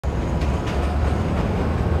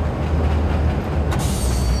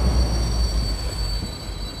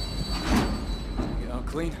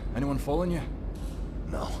clean? Anyone following you?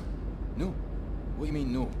 No. No? What do you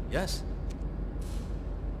mean, no? Yes?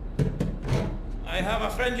 I have a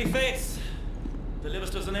friendly face.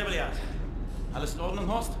 Delivers to the Nebelyard. Alles in Ordnung,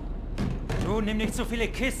 Horst? Du, nimm nicht so viele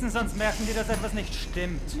Kisten, sonst merken die, dass etwas nicht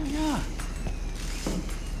stimmt. Ja.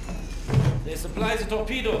 They supply the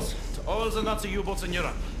torpedoes to all the Nazi U-boats in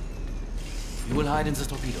Europe. You will hide in the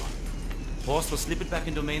torpedo. Horst will slip it back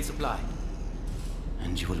into main supply.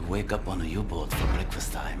 And you will wake up on a U-boat for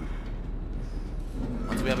breakfast time.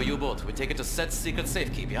 Once we have a U-boat, we take it to Set's secret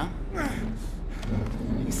safekeep, yeah?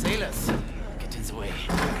 You sailors, get in the way.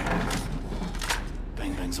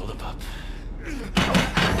 Bang bang soda pop.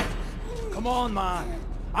 Come on, man.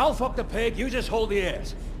 I'll fuck the pig, you just hold the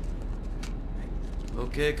ears.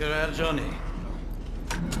 Okay, career Johnny.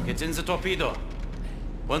 Get in the torpedo.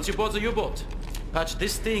 Once you board the U-boat, patch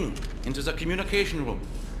this thing into the communication room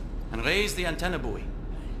and raise the antenna buoy.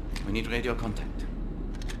 We need radio contact.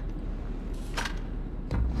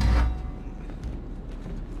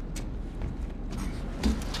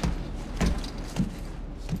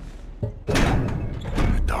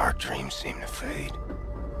 The dark dreams seem to fade.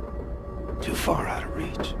 Too far out of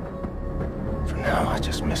reach. For now, I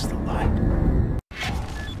just miss the light.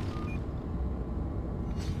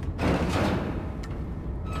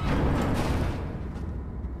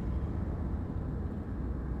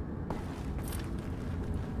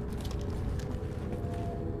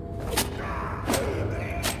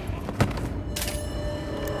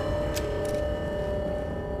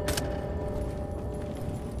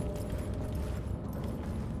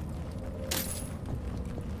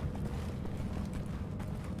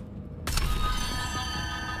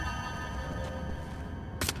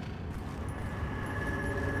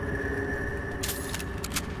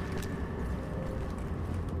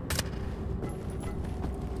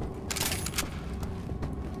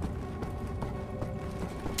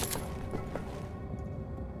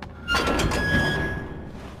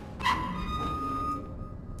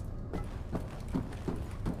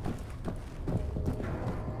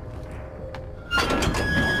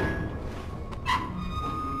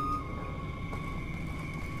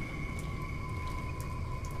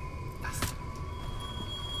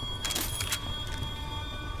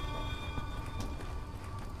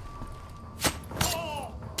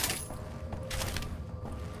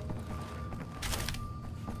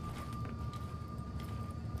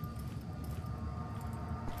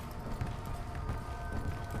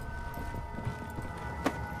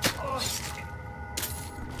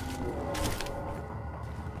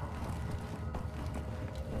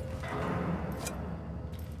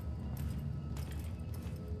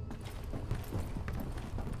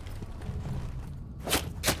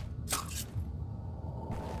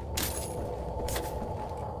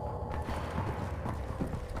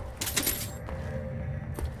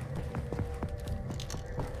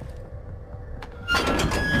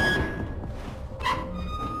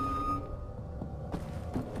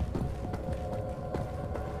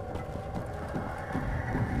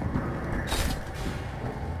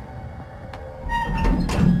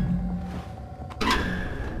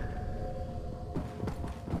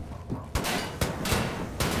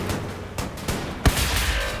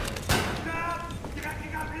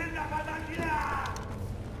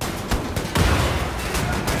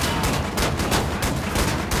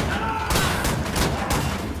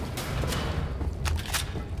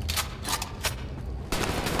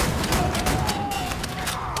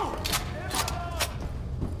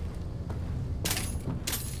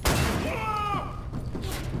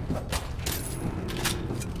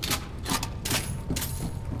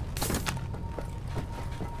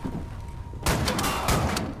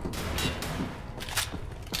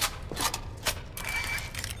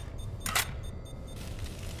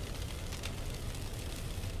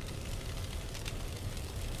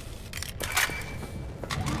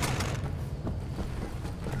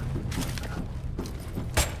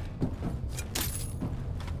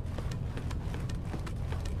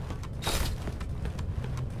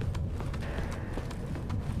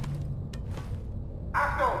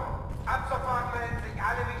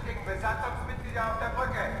 Besatzungsmitglieder auf der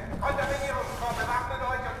Brücke. Kontaminierungskorps, bewaffnet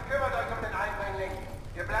euch und kümmert euch um den Eindringling.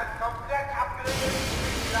 Ihr bleibt komplett abgeriegelt.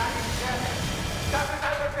 Die Lage ist fertig. Das ist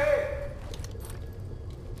ein Befehl.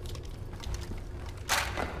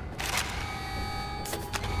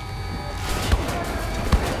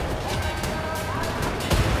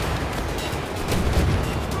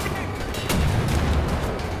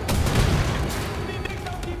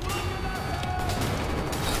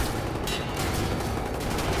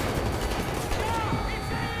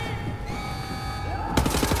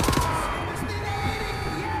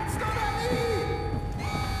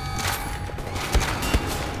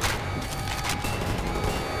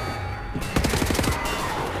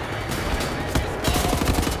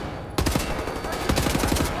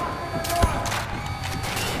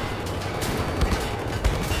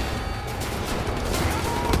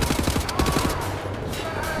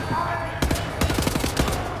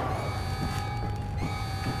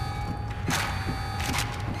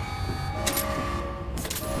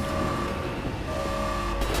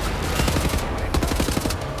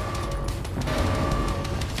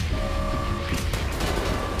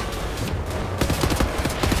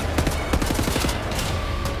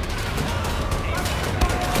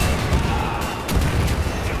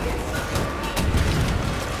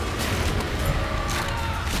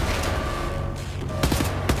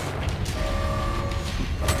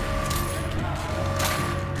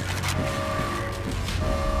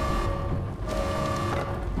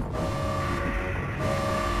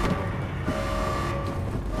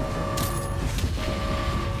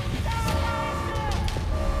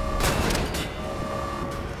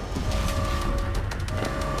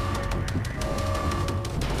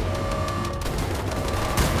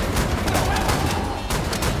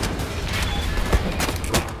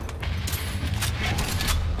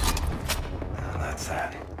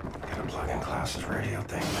 shield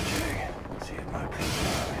thingamajig. See if my people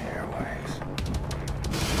are on the airways.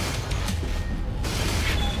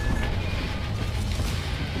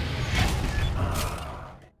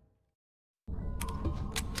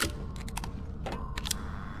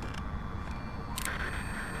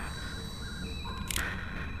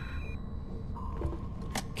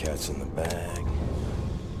 Cat's in the bag.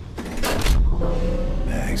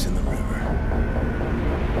 Bag's in the river.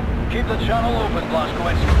 Keep the channel open,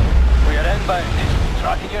 Blazkowicz. We are inbound.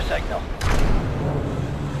 Tracking your signal.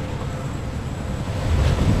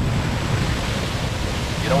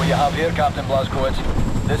 You know what you have here, Captain Blazkowicz?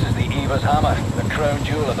 This is the Eva's Hammer, the crown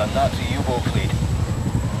jewel of the Nazi U-boat fleet.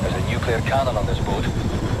 There's a nuclear cannon on this boat.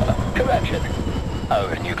 Correction.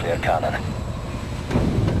 Our nuclear cannon.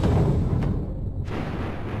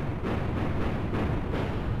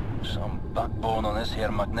 Backbone on this here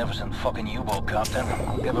magnificent fucking U-boat, Captain.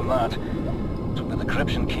 I'll give him that. Took the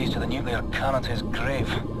decryption keys to the nuclear cannon to his grave.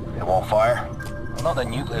 It won't fire? Well, not the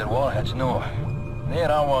nuclear warheads, no. There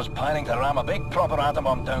I was, piling to ram a big proper atom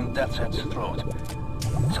bomb down Death's throat.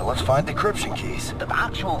 So let's find decryption keys. The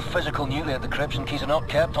actual physical nuclear decryption keys are not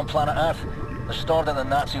kept on planet Earth. They're stored in the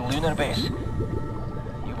Nazi lunar base.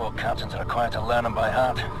 U-boat captains are required to learn them by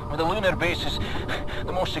heart. Well, the lunar base is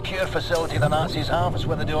the most secure facility the Nazis have. It's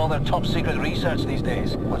where they do all their top-secret research these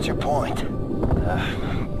days. What's your point?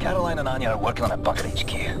 Caroline and Anya are working on a bunker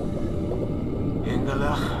HQ.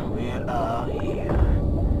 Engelach, we are here.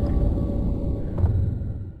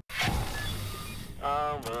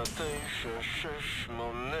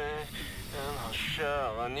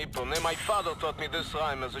 My father taught me this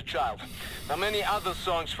rhyme as a child. There are many other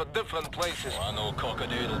songs for different places. I know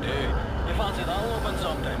cock-a-doodle-doo. You fancy that'll open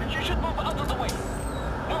something? You should move out of the way.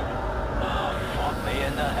 Move. Oh, fuck me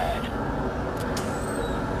in the head.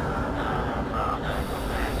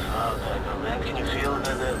 Can you feel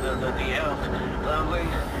the earth trembling?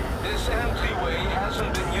 This entryway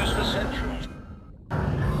hasn't been used for centuries.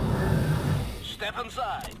 Step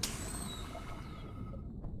inside.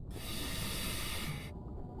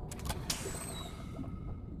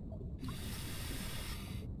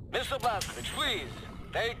 Mr. Blazkowicz, please,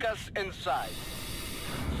 take us inside.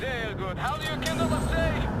 Very good. How do you kindle the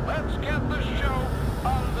say? Let's get the show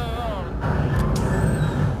on the road.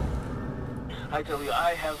 I tell you,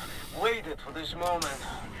 I have waited for this moment.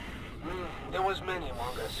 There was many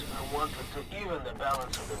among us who wanted to even the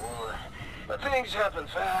balance of the war. But things happen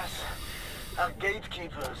fast. Our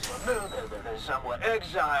gatekeepers were murdered and some were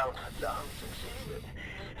exiled. Some succeeded.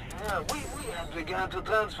 Yeah, we had begun to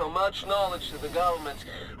transfer much knowledge to the governments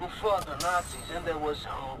who fought the Nazis, and there was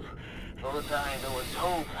hope. For the time, there was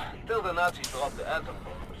hope, until the Nazis dropped the atom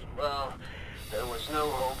bombs. Well, there was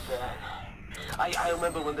no hope then. I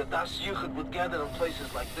remember when the Das Jugend would gather in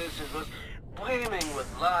places like this, it was brimming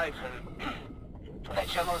with life, and the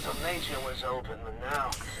channels of nature was open, but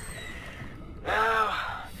now,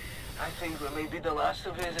 I think we may be the last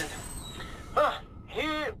to visit.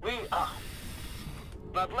 Here we are.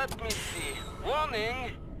 But let me see.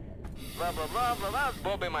 Warning! Blah, blah, blah, blah, blah.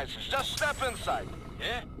 Bobby Meister. Just step inside.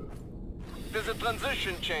 Yeah? There's a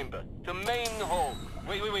transition chamber to main hall.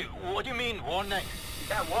 Wait. What do you mean, warning?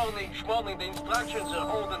 Yeah, warning. The instructions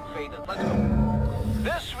are old and faded. Let's go.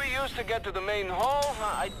 This we used to get to the main hall.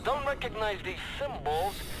 I don't recognize these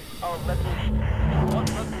symbols. Oh, let me... What?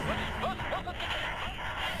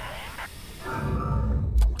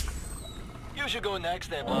 You should go next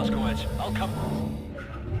there, Blazkowicz. I'll come...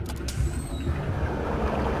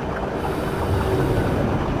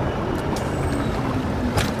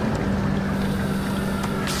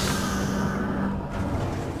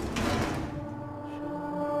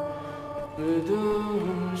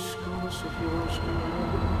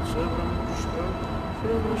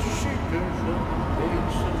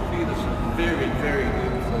 This is a very, very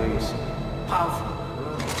good place. Powerful.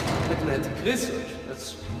 Magnetic research.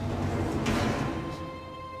 That's...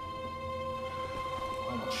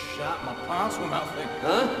 Almost shot my pants with that thing.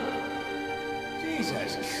 Huh?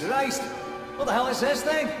 Jesus Christ! What the hell is this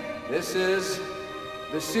thing? This is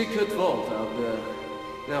the secret vault out there.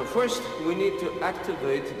 Now, first, we need to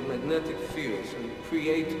activate the magnetic fields and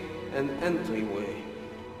create an entryway.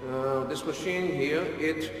 This machine here,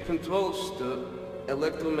 it controls the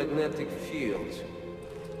electromagnetic fields.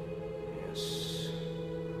 Yes.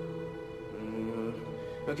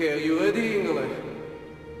 Okay, are you ready, Ingele?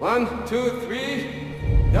 1, 2,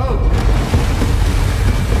 3, go!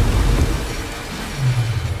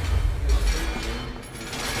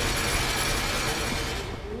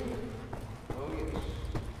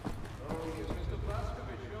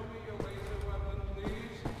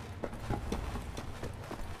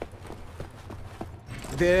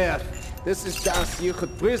 There. This is das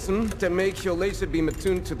Yichud prism that makes your laser beam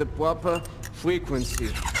attuned to the proper frequency.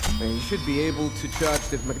 And you should be able to charge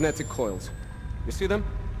the magnetic coils. You see them?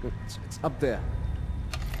 It's up there.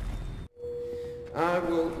 I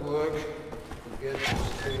will work to get this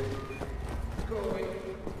thing going.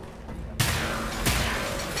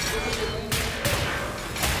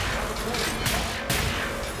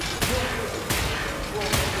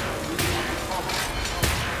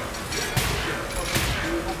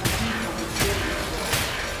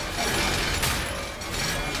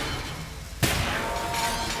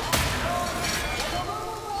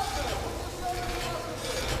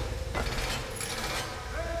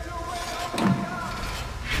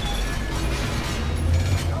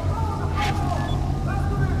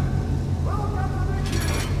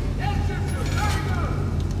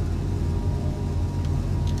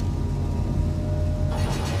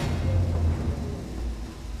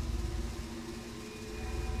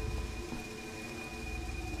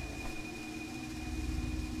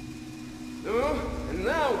 And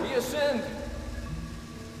now we ascend.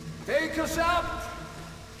 Take us up,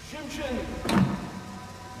 Shimshin.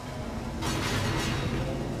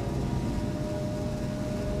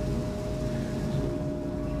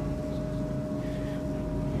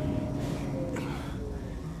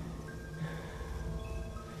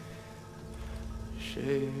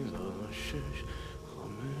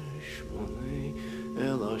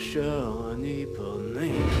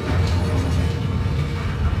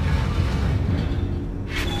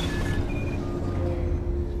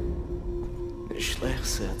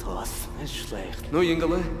 No,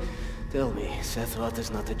 Yingala. Tell me, Sethroth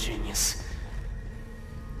is not a genius.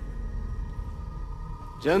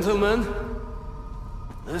 Gentlemen,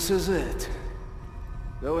 this is it.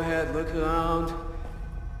 Go ahead, look around.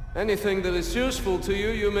 Anything that is useful to you,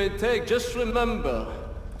 you may take. Just remember,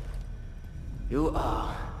 you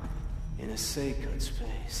are in a sacred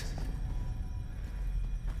space.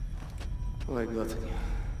 Oh, I got it.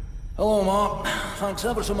 Hello, Mark. Thanks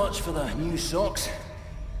ever so much for the new socks.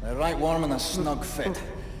 They're right warm and a snug fit.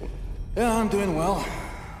 Yeah, I'm doing well.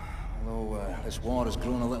 Although this war has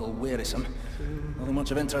grown a little wearisome. Nothing much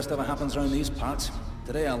of interest ever happens around these parts.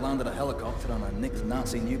 Today I landed a helicopter on a nicked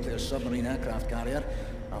Nazi nuclear submarine aircraft carrier,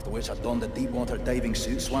 after which I donned a deep-water diving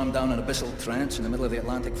suit, swam down an abyssal trench in the middle of the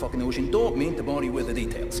Atlantic fucking ocean. Don't mean to bore you with the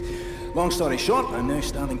details. Long story short, I'm now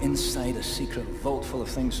standing inside a secret vault full of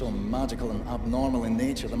things so magical and abnormal in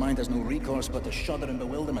nature, the mind has no recourse but to shudder in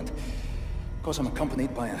bewilderment. Of course, I'm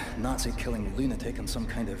accompanied by a Nazi-killing lunatic and some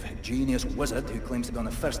kind of genius wizard who claims to be on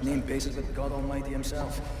the first-name basis with God Almighty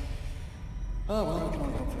himself. Oh, well, we can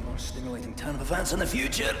only hope for a more stimulating turn of events in the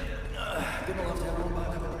future. Good enough to have our own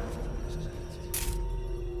back.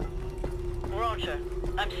 Roger.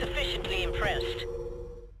 I'm sufficiently impressed.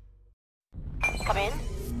 Come in.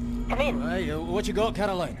 Come in. Hey, what you got,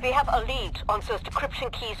 Caroline? We have a lead on those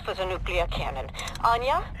decryption keys for the nuclear cannon.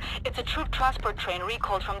 Anya? It's a troop transport train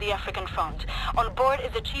recalled from the African front. On board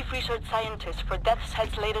is the chief research scientist for Death's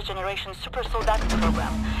Head's latest generation super soldat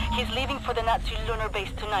program. He's leaving for the Nazi lunar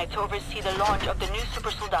base tonight to oversee the launch of the new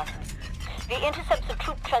super soldat. He intercepts the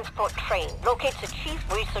troop transport train, locates the chief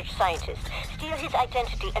research scientist, steal his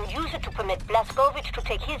identity, and use it to permit Blazkowicz to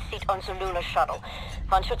take his seat on the lunar shuttle.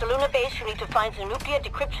 Once at the lunar base, you need to find the nuclear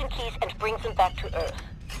decryption keys and bring them back to Earth.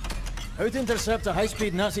 How to intercept a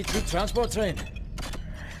high-speed Nazi troop transport train?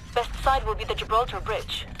 Best side will be the Gibraltar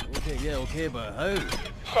Bridge. Okay, but how?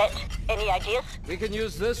 Set. Any ideas? We can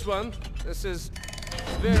use this one. This is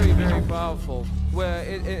very, very powerful. Where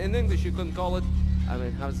in English you can call it, I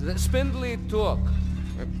mean, how's it? Spindly torque.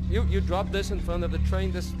 You drop this in front of the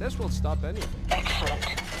train, this will stop anything. Excellent.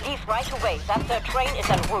 Leave right away. That third train is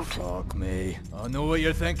en route. Fuck me. I know what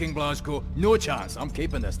you're thinking, Blazko. No chance. I'm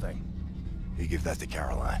keeping this thing. You give that to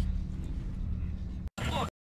Caroline.